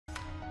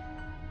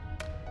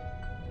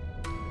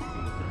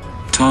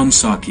Tom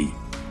Szaky.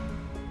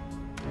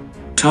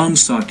 Tom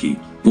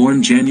Szaky,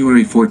 born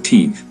January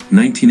 14,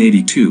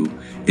 1982,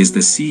 is the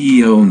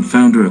CEO and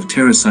founder of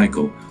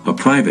TerraCycle, a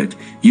private,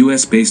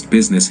 US-based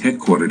business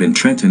headquartered in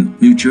Trenton,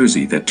 New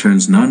Jersey that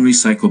turns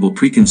non-recyclable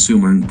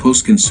pre-consumer and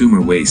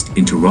post-consumer waste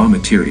into raw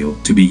material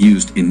to be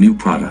used in new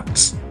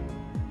products.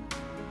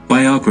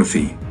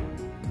 Biography.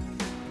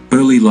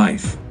 Early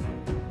life.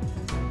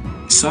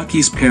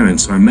 Szaky's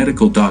parents are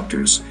medical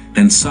doctors,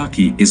 and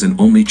Szaky is an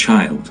only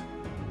child.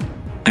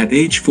 At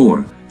age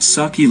 4,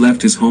 Szaky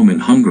left his home in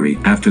Hungary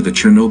after the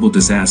Chernobyl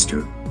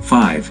disaster.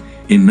 5.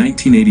 In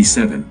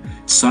 1987,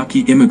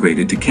 Szaky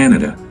immigrated to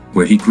Canada,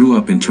 where he grew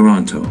up in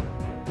Toronto.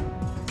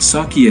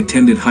 Szaky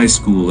attended high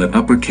school at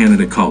Upper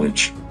Canada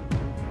College.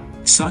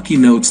 Szaky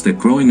notes that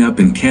growing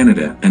up in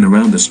Canada and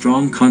around the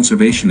strong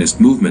conservationist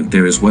movement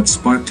there is what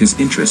sparked his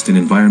interest in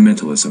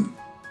environmentalism.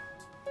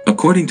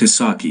 According to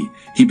Szaky,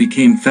 he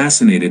became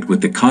fascinated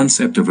with the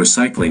concept of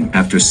recycling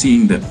after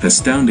seeing the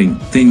astounding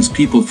things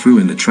people threw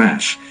in the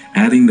trash,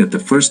 adding that the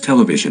first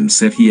television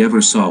set he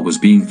ever saw was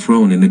being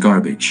thrown in the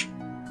garbage.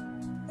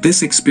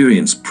 This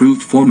experience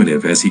proved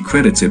formative as he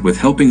credits it with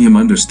helping him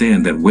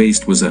understand that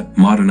waste was a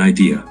modern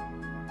idea.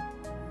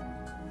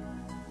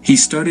 He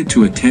started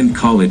to attend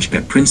college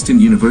at Princeton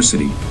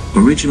University,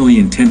 originally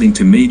intending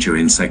to major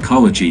in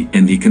psychology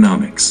and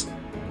economics.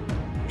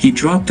 He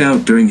dropped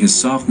out during his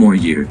sophomore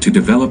year to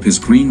develop his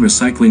green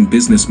recycling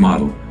business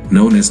model,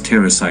 known as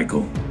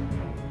TerraCycle.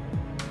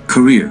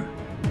 Career.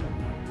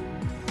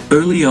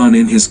 Early on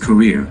in his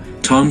career,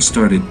 Tom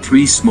started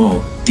 3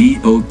 small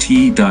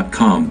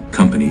 .com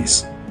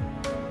companies.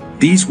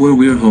 These were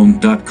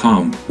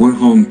we'rehome.com,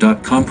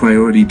 we'rehome.com,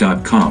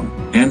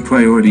 priority.com, and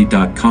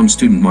priority.com,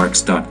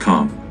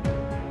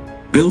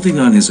 studentmarks.com. Building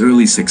on his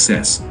early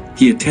success,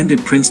 he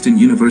attended Princeton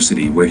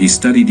University where he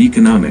studied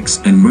economics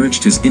and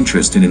merged his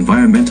interest in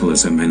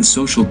environmentalism and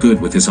social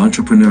good with his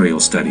entrepreneurial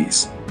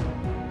studies.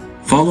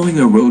 Following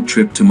a road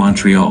trip to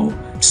Montreal,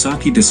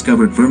 Szaky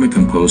discovered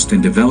vermicompost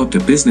and developed a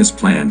business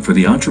plan for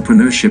the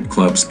Entrepreneurship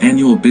Club's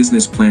annual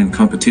business plan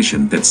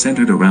competition that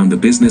centered around the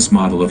business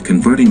model of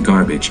converting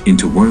garbage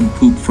into worm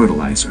poop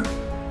fertilizer.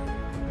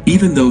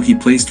 Even though he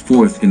placed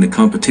 4th in the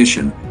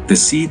competition, the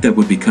seed that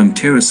would become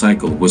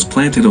TerraCycle was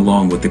planted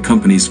along with the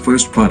company's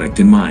first product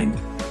in mind.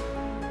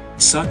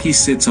 Szaky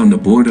sits on the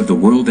board of the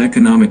World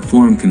Economic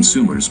Forum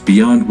Consumers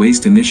Beyond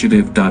Waste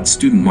Initiative.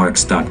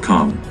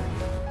 Studentmarks.com.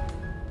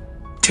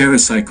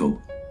 TerraCycle.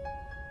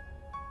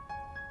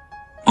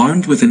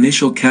 Armed with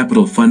initial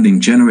capital funding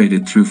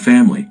generated through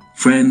family,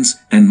 friends,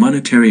 and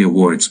monetary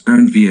awards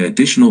earned via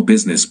additional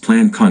business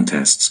plan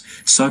contests,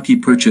 Szaky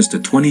purchased a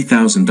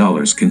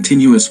 $20,000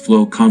 continuous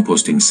flow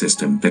composting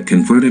system that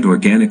converted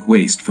organic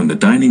waste from the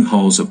dining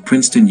halls of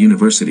Princeton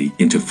University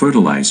into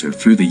fertilizer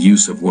through the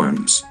use of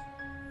worms.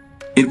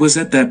 It was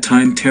at that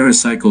time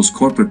TerraCycle's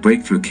corporate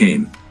breakthrough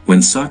came, when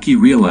Szaky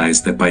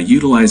realized that by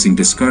utilizing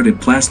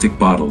discarded plastic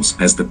bottles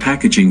as the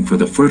packaging for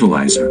the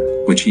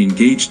fertilizer, which he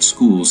engaged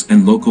schools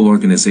and local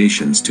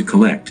organizations to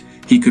collect,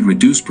 he could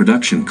reduce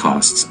production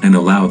costs and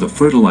allow the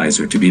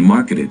fertilizer to be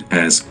marketed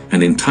as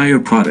an entire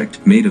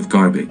product made of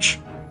garbage.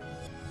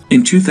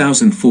 In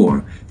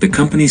 2004, the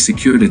company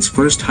secured its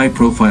first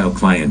high-profile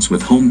clients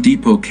with Home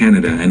Depot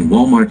Canada and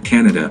Walmart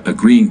Canada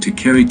agreeing to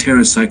carry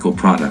TerraCycle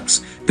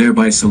products,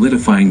 thereby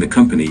solidifying the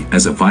company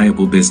as a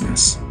viable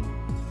business.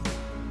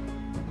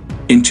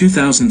 In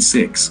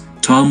 2006,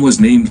 Tom was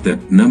named the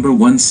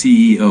 #1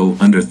 CEO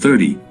under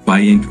 30 by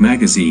Inc.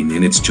 magazine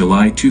in its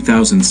July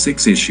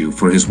 2006 issue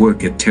for his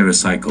work at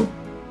TerraCycle.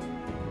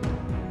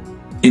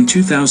 In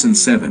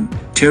 2007,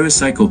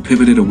 TerraCycle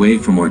pivoted away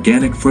from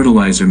organic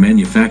fertilizer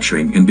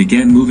manufacturing and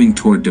began moving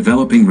toward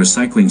developing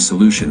recycling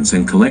solutions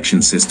and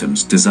collection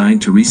systems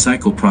designed to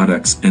recycle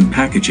products and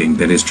packaging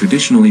that is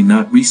traditionally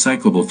not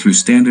recyclable through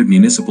standard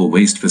municipal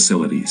waste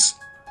facilities.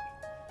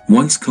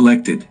 Once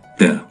collected,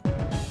 the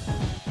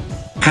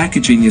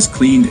packaging is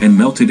cleaned and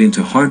melted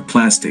into hard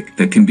plastic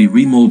that can be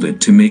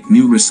remolded to make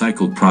new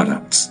recycled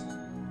products.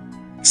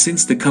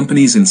 Since the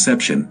company's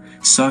inception,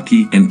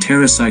 Szaky and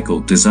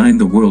TerraCycle designed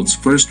the world's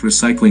first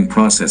recycling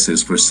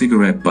processes for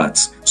cigarette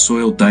butts,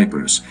 soiled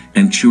diapers,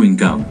 and chewing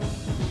gum.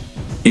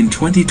 In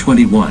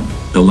 2021,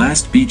 the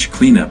Last Beach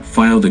Cleanup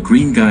filed a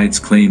Green Guides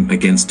claim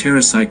against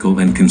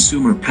TerraCycle and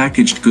consumer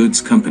packaged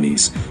goods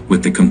companies,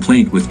 with the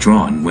complaint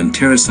withdrawn when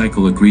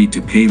TerraCycle agreed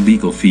to pay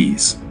legal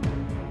fees.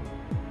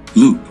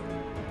 Loop.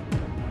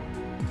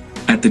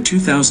 At the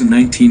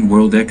 2019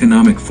 World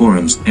Economic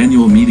Forum's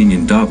annual meeting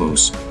in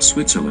Davos,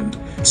 Switzerland,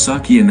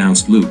 Szaky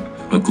announced Loop,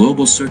 a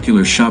global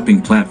circular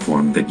shopping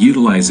platform that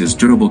utilizes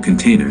durable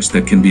containers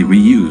that can be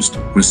reused,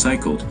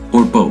 recycled,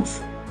 or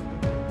both.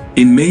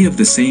 In May of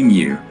the same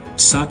year,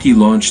 Szaky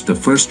launched the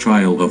first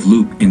trial of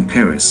Loop in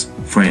Paris,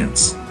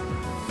 France.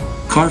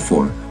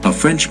 Carrefour, a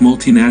French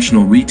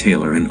multinational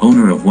retailer and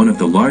owner of one of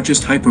the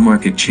largest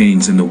hypermarket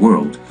chains in the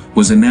world,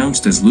 was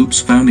announced as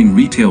Loop's founding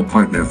retail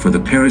partner for the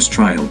Paris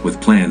trial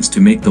with plans to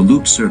make the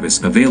Loop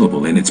service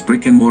available in its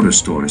brick-and-mortar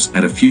stores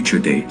at a future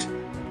date.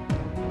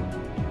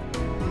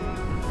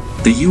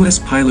 The U.S.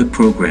 pilot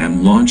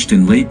program launched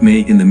in late May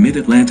in the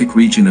Mid-Atlantic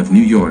region of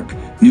New York,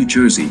 New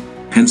Jersey,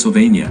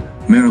 Pennsylvania,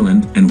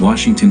 Maryland, and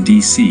Washington,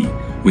 D.C.,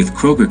 with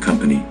Kroger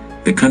Company,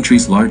 the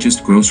country's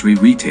largest grocery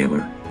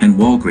retailer, and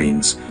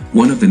Walgreens,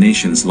 one of the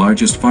nation's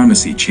largest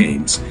pharmacy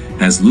chains,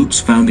 as Loop's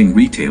founding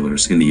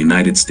retailers in the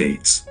United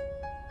States.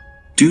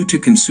 Due to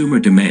consumer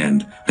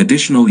demand,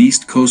 additional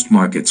East Coast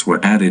markets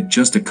were added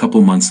just a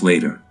couple months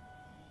later.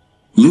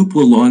 Loop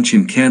will launch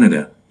in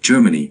Canada,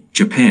 Germany,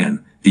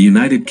 Japan, the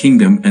United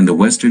Kingdom and the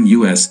Western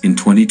U.S. in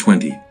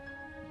 2020.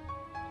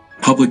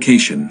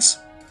 Publications.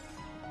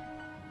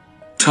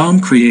 Tom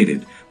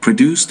created,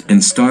 produced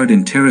and starred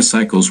in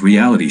TerraCycle's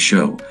reality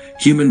show,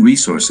 Human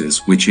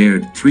Resources, which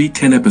aired 3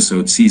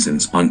 10-episode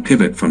seasons on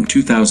Pivot from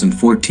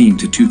 2014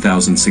 to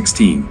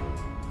 2016.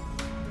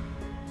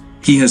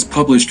 He has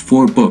published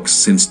 4 books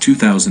since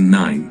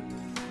 2009.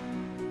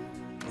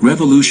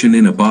 Revolution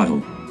in a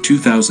Bottle,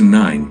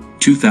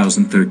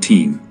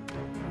 2009-2013.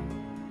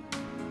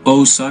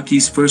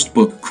 Szaky's first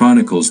book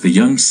chronicles the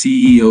young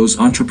CEO's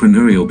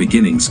entrepreneurial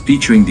beginnings,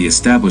 featuring the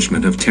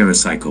establishment of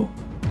TerraCycle.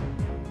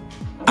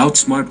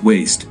 Outsmart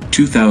Waste,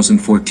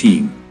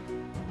 2014.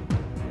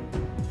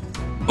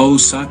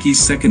 Szaky's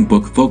second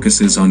book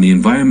focuses on the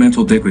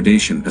environmental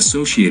degradation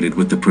associated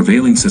with the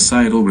prevailing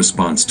societal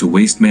response to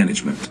waste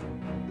management.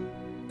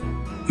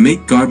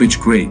 Make Garbage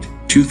Great,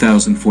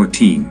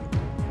 2014.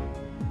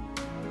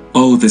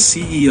 The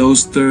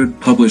CEO's third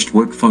published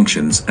work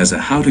functions as a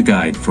how-to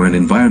guide for an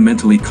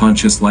environmentally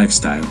conscious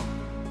lifestyle.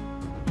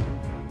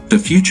 The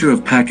Future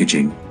of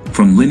Packaging,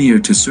 From Linear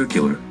to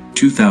Circular,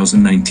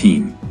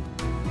 2019.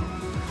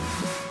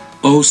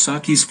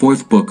 Szaky's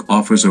fourth book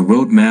offers a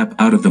roadmap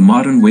out of the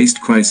modern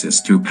waste crisis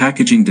through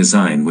packaging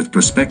design with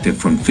perspective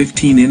from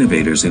 15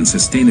 innovators in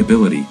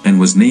sustainability, and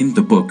was named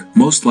the book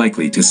most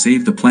likely to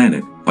save the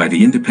planet by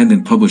the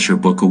Independent Publisher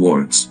Book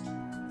Awards.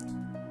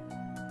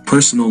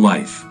 Personal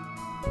life.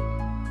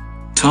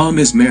 Tom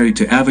is married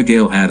to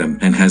Abigail Adam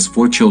and has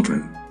 4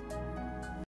 children.